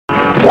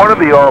One of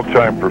the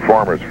all-time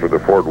performers for the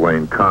Fort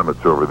Wayne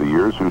Komets over the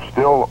years, who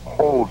still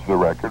holds the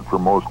record for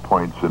most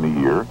points in a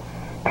year,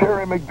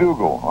 Terry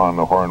McDOUGALL on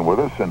the horn with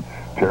us. And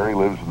Terry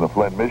lives in the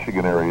Flint,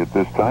 Michigan area at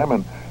this time.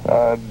 And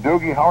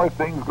Dougie, how are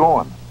things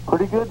going?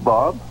 Pretty good,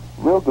 Bob.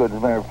 Real good, as a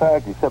matter of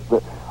fact, except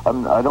that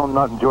I'm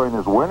not enjoying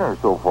this winter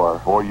so far.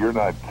 Boy, you're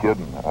not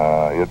kidding.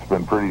 It's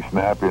been pretty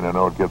snappy, and I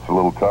know it gets a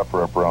little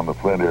tougher up around the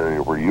Flint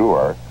area where you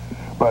are.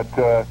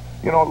 But,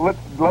 you know,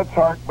 let's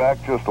hark back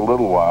just a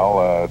little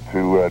while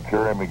to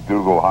Terry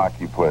McDOUGALL,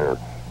 hockey player.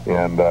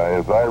 And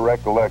as I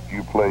recollect,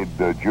 you played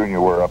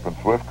junior where up in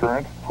Swift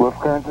Current? Swift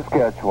Current,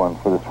 Saskatchewan,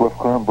 for the Swift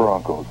Current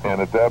Broncos.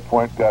 And at that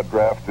point got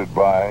drafted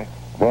by?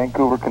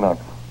 Vancouver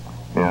Canucks.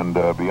 And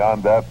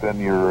beyond that, then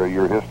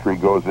your history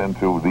goes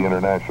into the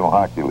International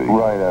Hockey League.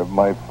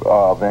 Right.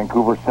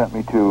 Vancouver sent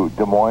me to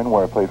Des Moines,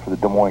 where I played for the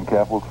Des Moines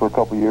Capitals for a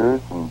couple years,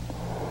 and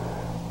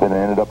then I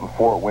ended up in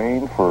Fort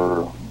Wayne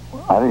for,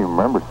 I don't even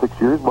remember,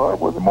 6 years, Bob,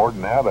 was it? More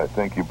than that, I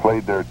think. You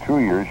played there 2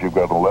 years. You've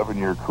got an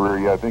 11-year career.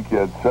 Yeah, I think you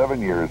had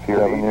 7 years here,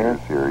 7 8 years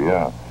here,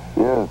 yeah.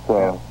 Yes.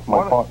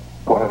 One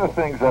of the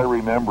things I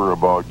remember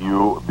about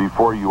you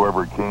before you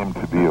ever came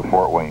to be a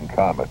Fort Wayne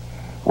Komet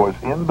was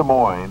in Des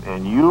Moines,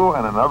 and you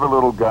and another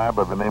little guy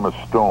by the name of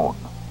Stone.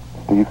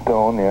 Steve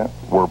Stone, yeah.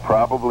 Were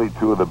probably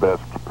two of the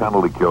best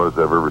penalty killers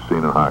I've ever seen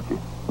in hockey.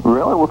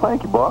 Really? Well,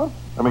 thank you, Bob.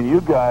 I mean,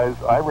 you guys,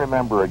 I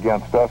remember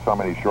against us how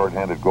many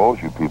shorthanded goals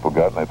you people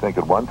got, and I think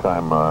at one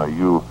time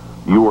you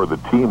or the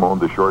team owned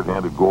the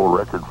shorthanded goal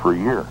record for a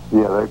year.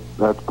 Yeah,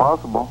 that's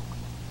possible.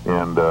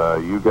 And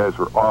you guys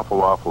were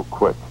awful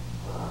quick.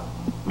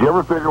 Do you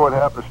ever figure what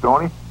happened to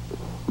Stoney?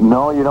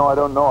 No, you know, I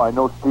don't know. I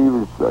know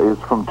Steve is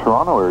from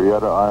Toronto area.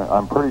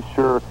 I'm pretty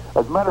sure.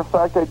 As a matter of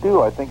fact, I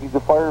do. I think he's a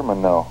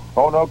fireman now.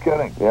 Oh, no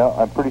kidding. Yeah,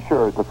 I'm pretty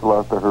sure. That's the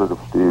last I heard of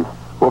Steve.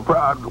 Well,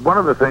 one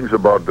of the things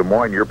about Des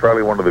Moines, you're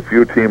probably one of the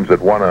few teams that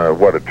won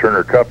a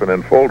Turner Cup and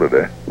then folded,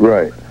 eh?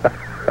 Right.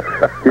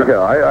 Yeah,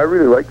 I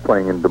really liked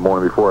playing in Des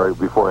Moines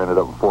before I ended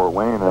up in Fort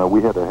Wayne.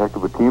 We had a heck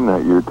of a team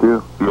that year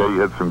too. Yeah, you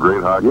had some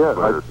great hockey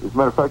players. As a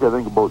matter of fact, I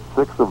think about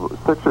six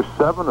or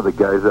seven of the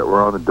guys that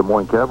were on the Des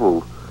Moines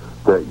Capitals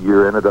that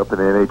year ended up in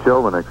the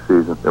NHL the next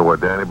season. And what,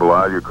 Danny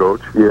Bilal, your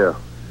coach? Yeah.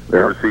 You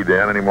ever see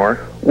Dan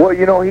anymore? Well,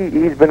 you know,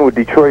 he's been with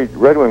Detroit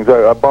Red Wings.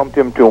 I bumped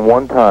into him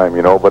one time,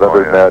 you know, but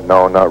other than that,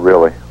 no, not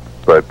really.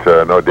 But,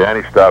 no,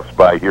 Danny stops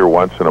by here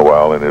once in a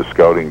while in his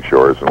scouting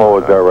chores. And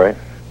is that right?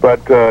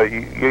 But,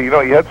 you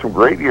know, you had some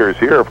great years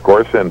here, of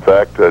course. In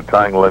fact,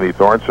 tying Lenny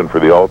Thornton for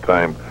the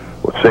all-time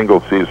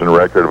single-season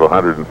record of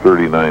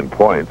 139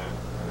 points.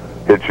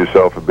 Hit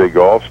yourself a big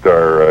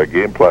all-star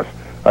game. Plus,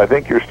 I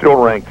think you're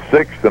still ranked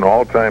 6th in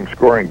all-time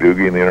scoring,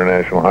 Dougie, in the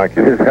International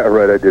Hockey League. Is that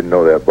right? I didn't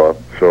know that, Bob.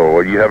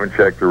 So you haven't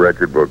checked the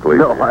record book lately?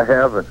 No, I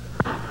haven't.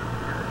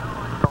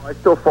 No, I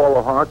still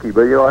follow hockey,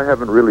 but, you know, I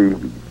haven't really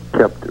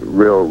kept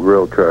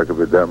real track of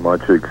it that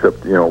much,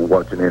 except, you know,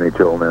 watching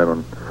NHL and that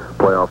on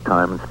playoff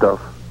time and stuff.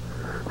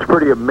 It's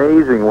pretty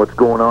amazing what's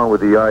going on with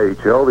the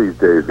I.H.L. these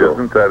days, though.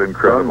 Isn't that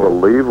incredible?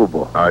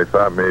 Unbelievable. I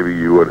thought maybe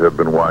you would have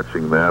been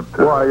watching that.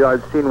 Well,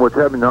 I've seen what's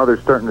happening now. They're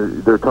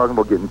talking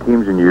about getting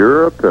teams in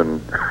Europe,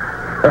 and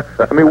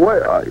I mean,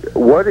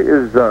 what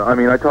is? I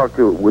mean, I talk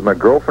with my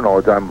girlfriend all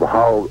the time about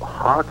how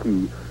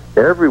hockey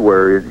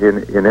everywhere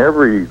in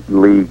every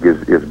league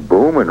is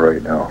booming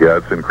right now. Yeah,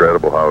 it's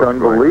incredible how it's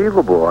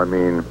unbelievable. Going. I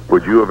mean,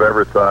 would you have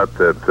ever thought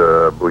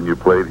that when you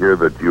played here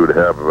that you would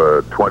have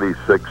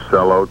 26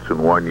 sellouts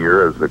in 1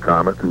 year as the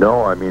Komet?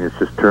 No, I mean, it's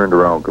just turned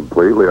around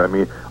completely. I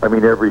mean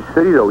every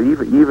city though,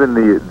 even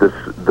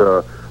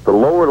the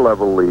lower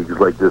level leagues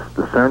like the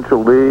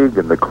Central League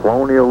and the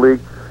Colonial League.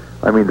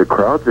 I mean, the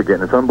crowds are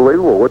getting, it's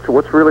unbelievable.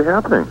 What's really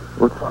happening?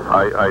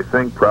 I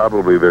think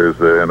probably there's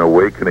an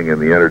awakening in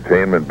the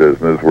entertainment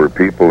business where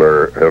people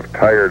have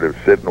tired of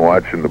sitting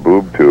watching the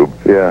boob tube,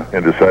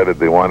 and decided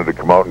they wanted to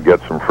come out and get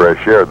some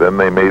fresh air. Then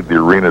they made the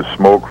arena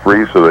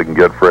smoke-free so they can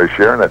get fresh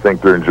air, and I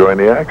think they're enjoying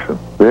the action.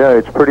 Yeah,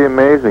 it's pretty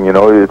amazing. You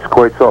know, it's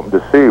quite something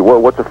to see.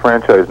 What's a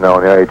franchise now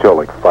in the I.H.L.,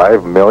 like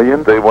 5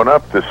 million? They went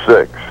up to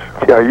 6.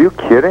 Are you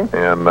kidding?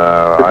 And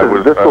I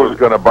was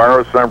going to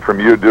borrow some from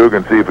you, Doug,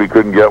 and see if we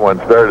couldn't get one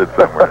started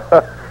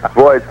somewhere.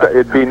 Boy,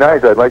 it'd be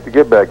nice. I'd like to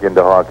get back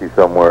into hockey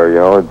somewhere. You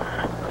know,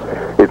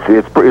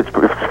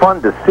 it's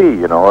fun to see.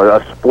 You know,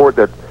 a sport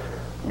that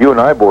you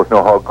and I both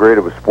know how great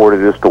of a sport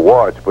it is to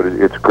watch, but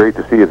it's great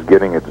to see it's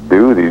getting its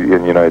due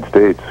in the United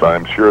States.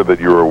 I'm sure that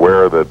you're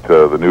aware that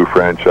the new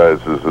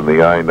franchises in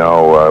the I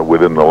now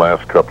within the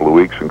last couple of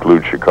weeks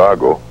include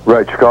Chicago.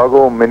 Right,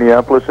 Chicago,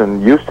 Minneapolis,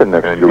 and Houston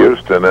next year.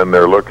 Houston, and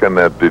they're looking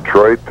at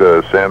Detroit,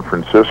 San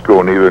Francisco,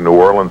 and either New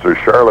Orleans or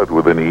Charlotte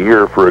within a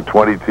year for a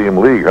 20-team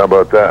league. How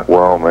about that?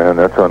 Wow, man,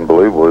 that's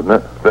unbelievable, isn't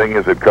it? Thing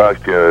is, it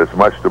costs you as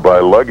much to buy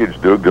luggage,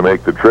 Doug, to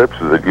make the trips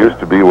as it used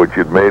to be what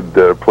you'd made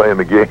playing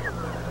the game.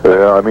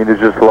 Yeah, I mean,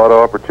 there's just a lot of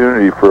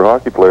opportunity for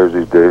hockey players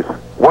these days.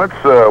 Once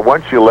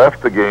you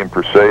left the game,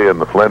 per se, in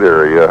the Flint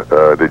area,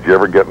 did you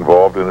ever get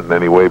involved in it in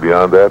any way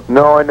beyond that?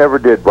 No, I never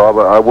did, Bob.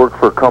 I work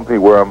for a company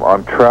where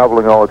I'm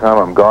traveling all the time.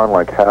 I'm gone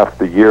like half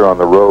the year on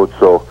the road,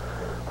 so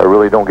I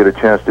really don't get a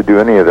chance to do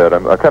any of that.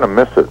 I kind of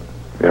miss it,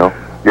 you know.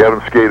 You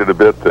haven't skated a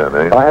bit then,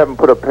 eh? I haven't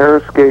put a pair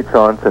of skates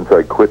on since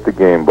I quit the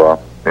game,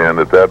 Bob. And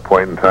at that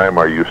point in time,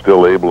 are you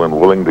still able and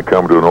willing to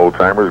come to an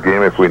old-timers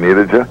game if we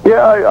needed you?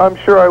 Yeah, I'm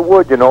sure I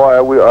would. You know,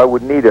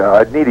 I'd need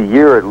a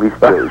year at least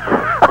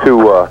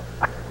to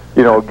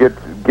you know,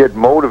 get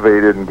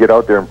motivated and get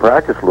out there and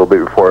practice a little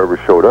bit before I ever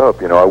showed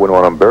up. You know, I wouldn't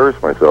want to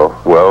embarrass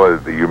myself.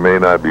 Well, you may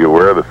not be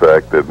aware of the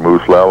fact that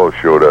Moose Lalo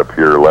showed up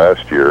here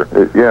last year.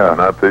 Yeah.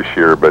 Not this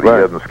year, but Right.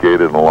 he hadn't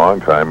skated in a long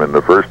time. And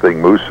the first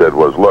thing Moose said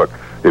was, look,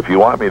 if you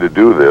want me to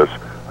do this,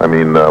 I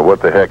mean,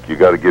 what the heck, you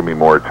got to give me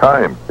more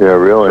time. Yeah,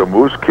 really. So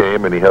Moose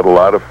came, and he had a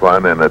lot of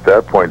fun, and at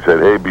that point said,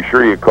 hey, be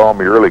sure you call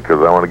me early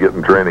because I want to get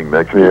in training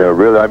next year. Yeah,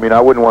 really. I mean,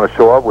 I wouldn't want to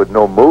show up with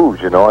no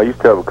moves, you know. I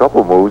used to have a couple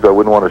of moves. I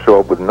wouldn't want to show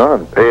up with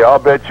none. Hey, I'll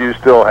bet you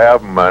still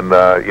have them,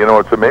 and, you know,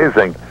 it's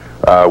amazing.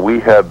 We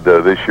had,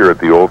 this year at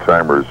the Old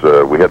Timers,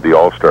 we had the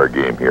All-Star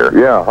game here.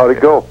 Yeah, how'd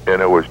it go?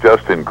 And it was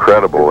just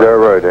incredible. Is that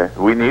right, eh?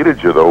 We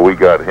needed you, though. We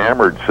got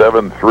hammered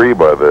 7-3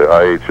 by the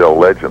I.H.L.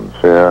 legends.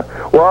 Yeah.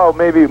 Well,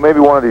 maybe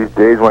one of these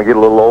days when I get a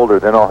little older,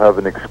 then I'll have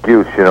an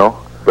excuse, you know.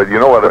 But you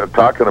know what?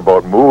 Talking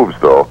about moves,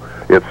 though,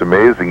 it's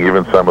amazing.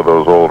 Even some of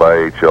those old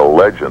I.H.L.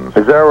 legends.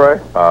 Is that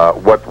right?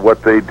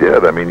 What they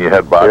did. I mean, you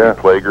had Bobby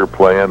Plager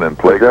playing, and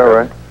Plager, is that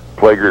right?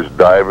 Plager's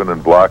diving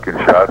and blocking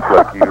shots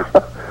like he used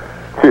to.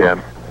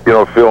 And you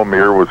know, Phil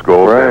Muir was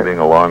goaltending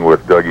along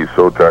with Dougie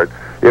Sotard.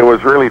 It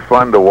was really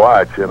fun to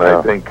watch, and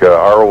I think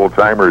our old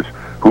timers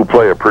who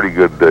play a pretty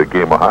good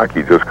game of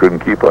hockey just couldn't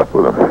keep up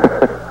with them.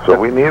 So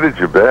we needed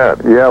you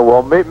bad. Yeah,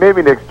 well,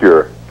 maybe next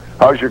year.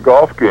 How's your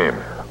golf game?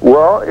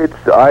 Well,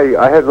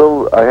 I had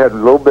a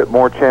little bit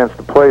more chance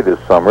to play this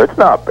summer. It's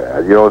not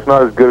bad. You know, it's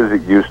not as good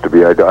as it used to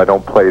be. I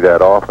don't play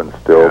that often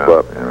still,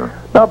 but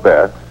not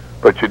bad.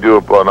 But you do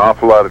an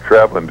awful lot of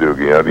traveling,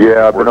 Dougie.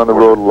 Yeah, I've been on the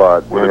road a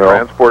lot. With a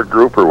transport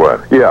group or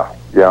what?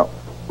 Yeah.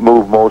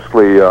 Move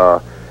mostly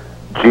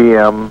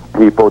GM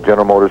people,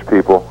 General Motors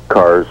people,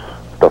 cars,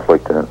 stuff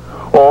like that.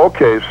 Oh,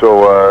 okay.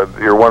 So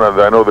you're one of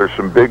I know there's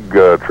some big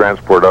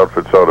transport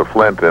outfits out of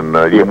Flint, and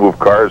you move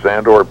cars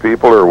and/or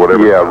people or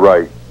whatever. Yeah,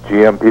 right.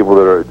 GM people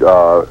that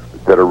are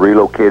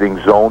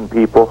relocating zone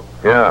people.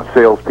 Yeah.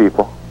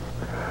 Salespeople.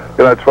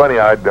 You know, it's funny.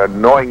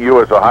 Knowing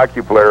you as a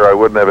hockey player, I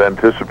wouldn't have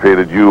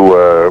anticipated you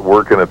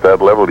working at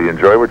that level. Do you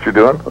enjoy what you're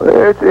doing?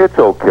 It's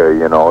okay,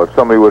 you know. If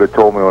somebody would have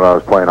told me when I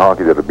was playing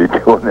hockey that I'd be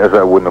doing this,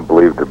 I wouldn't have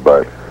believed it.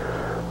 But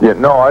yeah,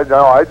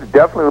 I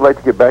definitely would like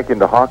to get back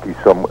into hockey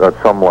at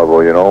some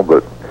level, you know.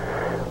 But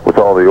with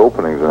all the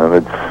openings,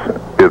 and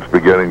it's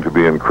beginning to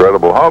be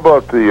incredible. How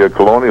about the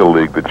Colonial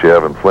League that you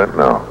have in Flint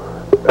now?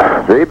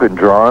 They've been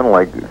drawing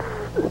like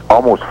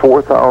almost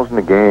 4,000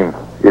 a game.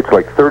 It's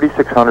like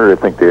 3,600,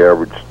 I think they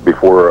averaged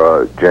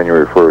before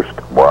January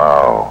 1st.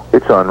 Wow,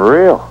 it's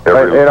unreal.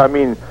 And I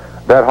mean,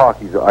 that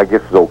hockey's, I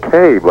guess, is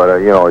okay, but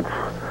you know,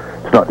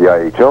 it's not the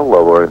I.H.L.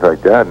 level or anything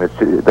like that. And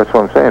that's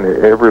what I'm saying.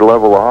 Every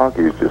level of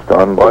hockey is just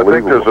unbelievable. Well, I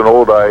think there's an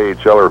old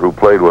I.H.L.er who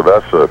played with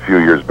us a few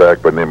years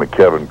back by the name of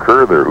Kevin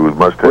Kerr there, who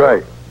must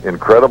have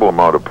incredible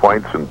amount of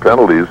points and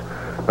penalties.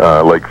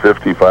 Like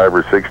 55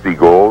 or 60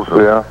 goals,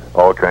 and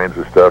all kinds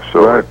of stuff.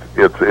 So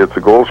it's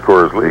a goal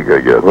scorers league,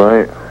 I guess.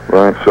 Right.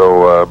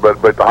 So,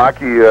 but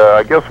hockey,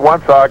 I guess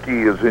once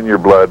hockey is in your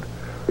blood,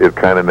 it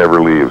kind of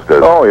never leaves, does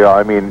it? Oh yeah,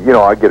 I mean, you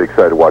know, I get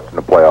excited watching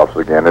the playoffs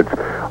again. It's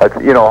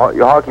you know,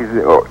 hockey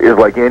is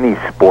like any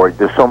sport.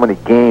 There's so many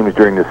games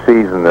during the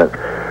season that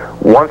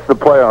once the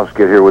playoffs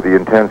get here with the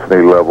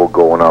intensity level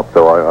going up,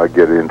 though, I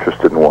get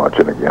interested in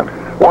watching again.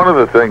 One of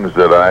the things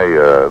that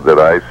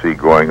I see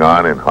going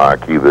on in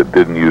hockey that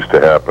didn't used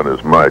to happen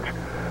as much,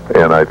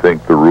 and I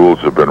think the rules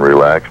have been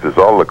relaxed, is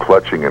all the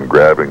clutching and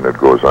grabbing that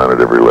goes on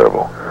at every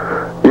level.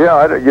 Yeah,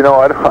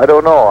 I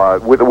don't know.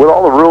 With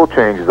all the rule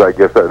changes, I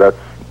guess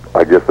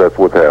that's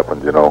what's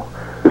happened. You know,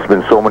 there's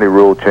been so many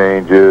rule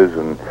changes,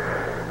 and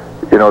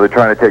you know, they're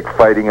trying to take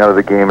fighting out of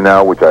the game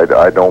now, which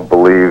I don't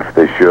believe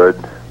they should.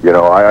 You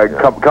know,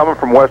 coming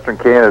from Western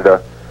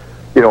Canada,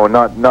 you know,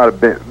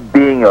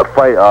 being a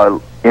fight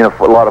in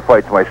a lot of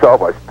fights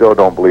myself, I still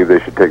don't believe they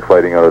should take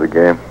fighting out of the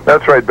game.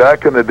 That's right.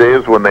 Back in the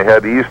days when they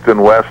had East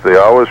and West, they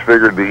always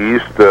figured the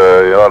East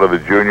out of the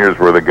juniors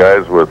were the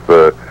guys with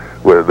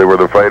they were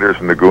the fighters,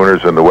 and the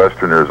Gooners and the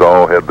Westerners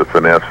all had the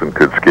finesse and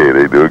could skate,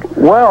 eh, Duke?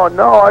 Well,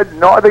 no, I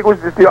think it was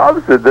just the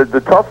opposite.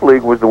 The tough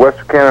league was the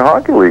Western Canada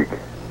Hockey League.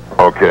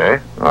 Okay,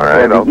 all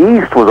right. And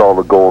the East was all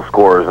the goal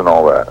scorers and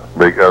all that.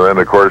 And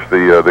of course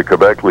the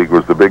Quebec League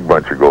was the big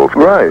bunch of goal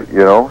scorers. Right,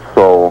 you know,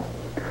 so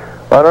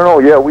I don't know.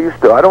 Yeah, we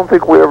used to. I don't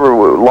think we ever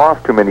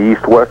lost too many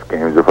East-West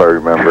games, if I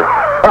remember.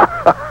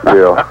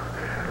 Yeah,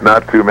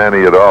 not too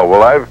many at all.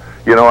 Well, I've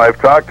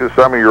talked to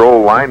some of your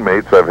old line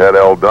mates. I've had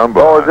Al Dumba.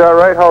 Oh, is that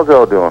right? How's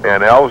Al doing?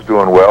 And Al's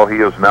doing well. He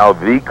is now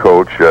the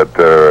coach at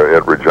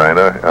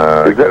Regina.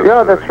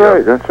 Yeah, that's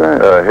right. That's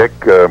right.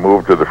 Hick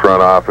moved to the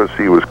front office.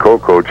 He was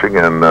co-coaching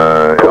and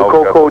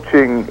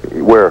co-coaching.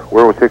 Where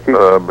was Hickey?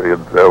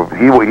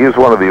 He's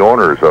one of the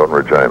owners out in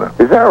Regina.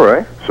 Is that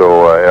right?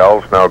 So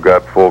Al's now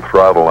got full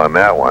throttle on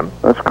that one.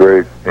 That's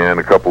great. And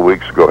a couple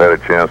weeks ago, had a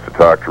chance to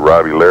talk to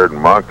Robbie Laird in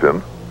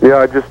Moncton. Yeah,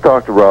 I just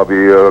talked to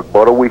Robbie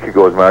about a week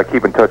ago. I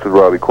keep in touch with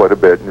Robbie quite a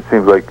bit, and it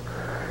seems like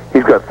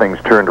he's got things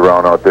turned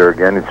around out there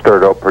again. It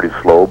started out pretty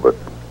slow, but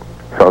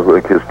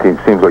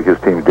seems like his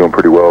team's doing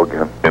pretty well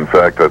again. In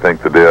fact, I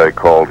think the day I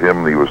called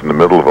him, he was in the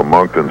middle of a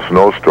Moncton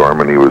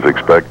snowstorm, and he was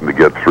expecting to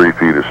get 3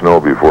 feet of snow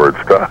before it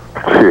stopped.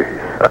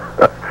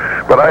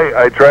 But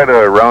I try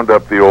to round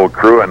up the old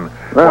crew, and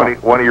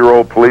one of your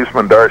old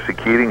policemen, Darcy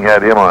Keating,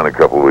 had him on a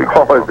couple of weeks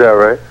ago. Oh, is that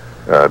right?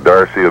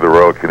 Darcy of the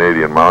Royal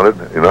Canadian Mounted,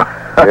 you know.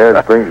 Yeah,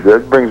 that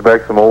brings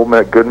back some old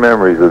good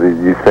memories of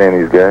you saying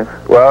these guys.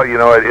 Well, you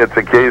know, it's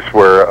a case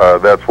where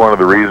that's one of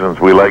the reasons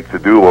we like to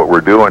do what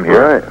we're doing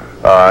here.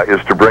 Right.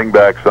 Is to bring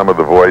back some of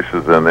the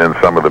voices and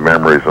some of the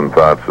memories and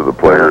thoughts of the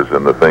players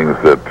and the things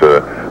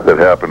that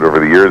happened over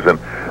the years. And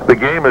the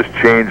game has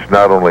changed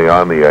not only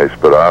on the ice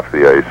but off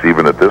the ice,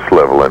 even at this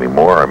level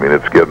anymore. I mean,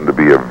 it's getting to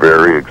be a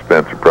very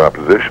expensive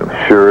proposition.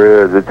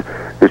 Sure is.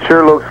 It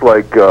sure looks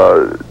like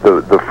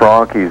the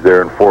Frankies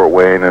there in Fort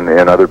Wayne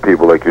and other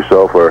people like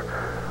yourself are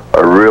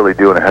really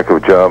doing a heck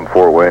of a job in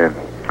Fort Wayne.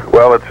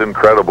 Well, it's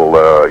incredible,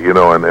 you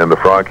know, and the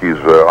Frankies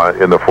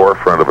in the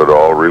forefront of it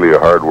all, really a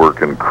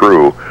hard-working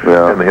crew,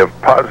 and they have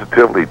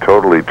positively,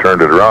 totally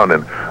turned it around.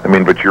 And I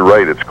mean, but you're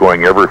right, it's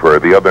going everywhere.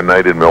 The other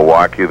night in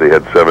Milwaukee, they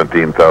had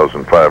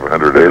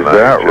 17,500 in an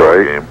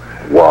I.H.L.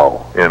 game.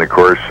 Wow! And of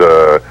course,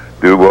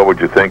 dude, what would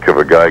you think of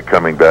a guy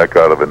coming back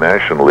out of the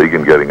National League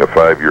and getting a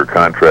 5-year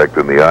contract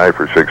in the I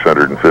for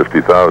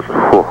 $650,000?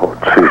 Oh,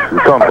 jeez,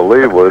 it's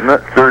unbelievable, isn't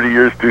it? 30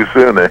 years too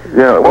soon, eh?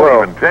 Yeah,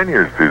 well, even 10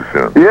 years too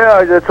soon.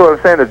 Yeah, that's what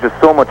I'm saying. There's just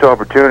so much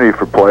opportunity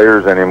for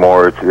players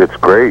anymore. It's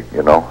great,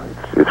 you know.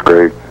 It's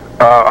great.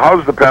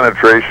 How's the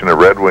penetration of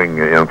Red Wing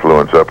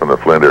influence up in the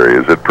Flint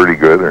area? Is it pretty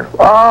good? Or?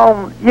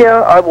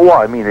 Yeah. Well,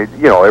 I mean,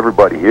 you know,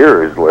 everybody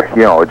here is like,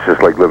 you know, it's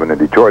just like living in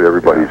Detroit.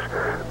 Everybody's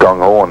gung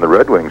ho on the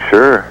Red Wings,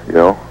 sure, you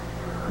know.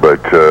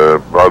 But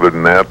other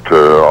than that,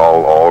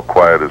 all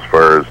quiet as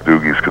far as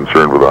Dougie's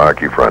concerned with the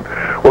hockey front.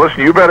 Well,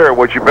 listen,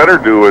 what you better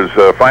do is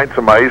find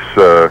some ice,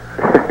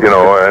 you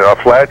know, a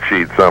flat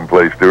sheet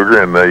someplace,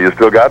 Duger. And you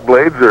still got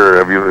blades, or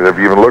have you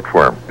even looked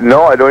for them?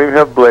 No, I don't even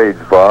have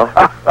blades, Bob.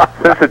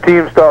 Since the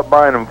team stopped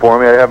buying them for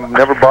me, I have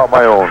never bought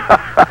my own.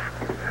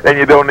 And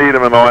you don't need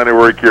them in the line of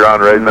work you're on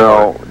right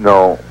now?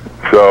 No.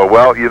 So,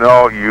 well, you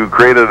know, you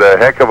created a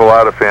heck of a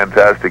lot of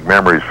fantastic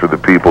memories for the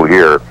people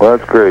here. Well,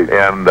 that's great.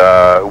 And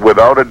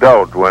without a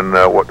doubt, when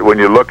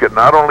you look at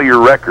not only your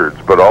records,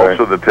 but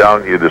also the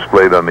talent you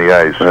displayed on the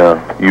ice,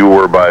 you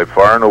were by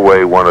far and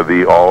away one of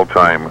the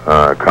all-time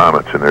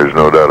Komets, and there's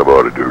no doubt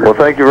about it, Duger. Well,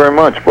 thank you very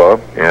much,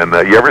 Bob. And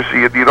you ever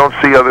see it? You don't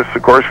see others,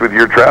 of course, with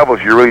your travels.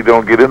 You really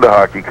don't get into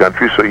hockey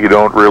country, so you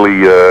don't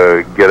really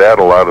get at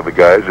a lot of the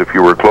guys. If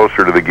you were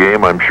closer to the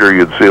game, I'm sure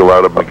you'd see a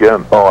lot of them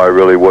again. Oh, I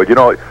really would. You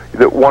know,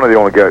 one of the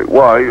only guys,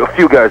 well, a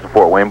few guys in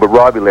Fort Wayne, but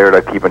Robbie Laird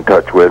I keep in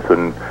touch with,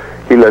 and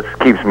he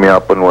keeps me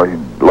up on a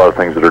lot of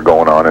things that are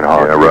going on in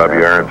hockey. Yeah,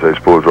 Robbie Irons, I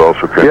suppose,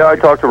 also. Yeah, I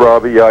talked to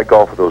Robbie. Yeah, I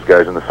golf with those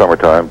guys in the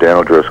summertime, Dan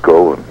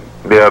O'Driscoll. And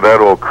yeah,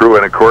 that old crew.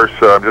 And, of course,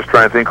 I'm just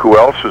trying to think who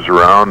else is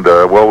around.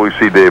 Well, we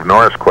see Dave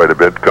Norris quite a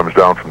bit. Comes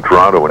down from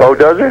Toronto. Oh,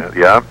 does he?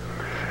 Yeah.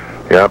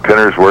 Yeah,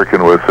 Pinner's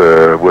working with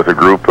a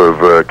group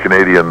of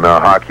Canadian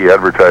hockey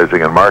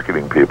advertising and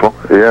marketing people.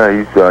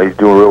 Yeah, he's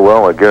doing real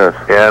well, I guess.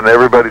 And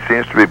everybody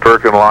seems to be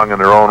perking along in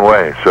their own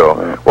way.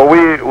 So, well,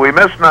 we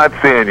miss not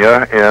seeing you,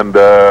 and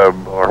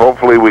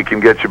hopefully we can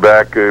get you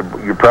back.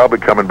 You're probably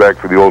coming back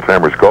for the Old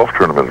Timers Golf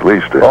Tournament at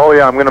least. Oh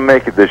yeah, I'm going to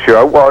make it this year.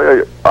 I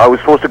was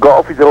supposed to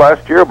golf with you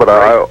last year, but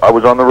I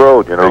was on the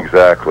road, you know.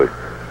 Exactly.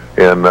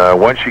 And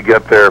once you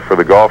get there for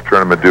the golf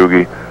tournament,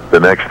 Dougie, the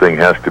next thing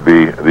has to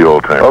be the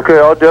Old Timers. Okay,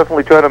 I'll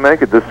definitely try to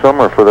make it this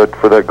summer for that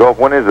golf.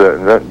 When is that?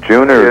 Is that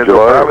June or July?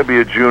 It'll probably be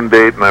a June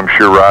date, and I'm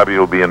sure Robbie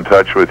will be in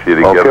touch with you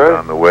to get it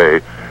on the way.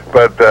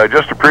 But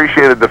just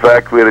appreciated the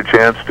fact we had a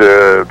chance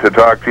to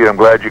talk to you. I'm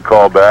glad you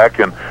called back,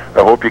 and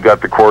I hope you got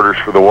the quarters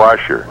for the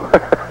washer.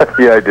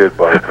 Yeah, I did,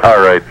 Bob.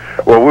 All right.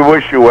 Well, we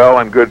wish you well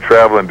and good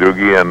traveling,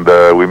 Dougie, and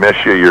we miss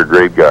you. You're a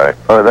great guy.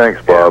 Oh,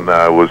 thanks, Bob.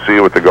 And we'll see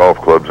you with the golf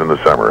clubs in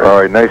the summer.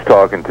 All right, nice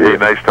talking to you. Hey,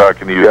 nice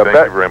talking to you. Yeah,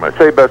 Thank you very much.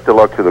 Say best of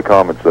luck to the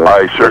Komets.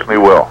 I certainly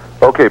will.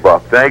 Okay,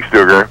 Bob. Thanks,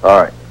 Douger.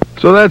 All right.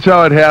 So that's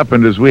how it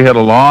happened, as we had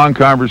a long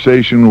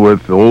conversation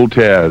with old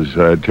Taz,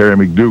 Terry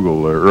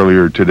McDOUGALL,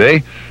 earlier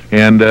today.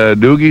 And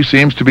Dougie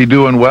seems to be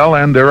doing well,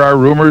 and there are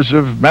rumors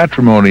of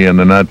matrimony in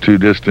the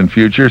not-too-distant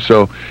future.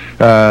 So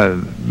that's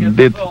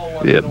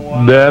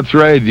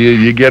right.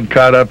 You get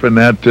caught up in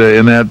that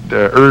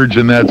urge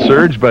and that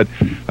surge. But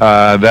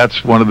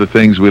that's one of the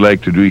things we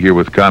like to do here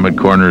with Comet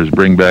Corner, is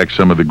bring back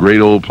some of the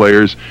great old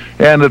players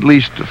and at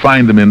least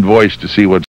find them in voice to see what's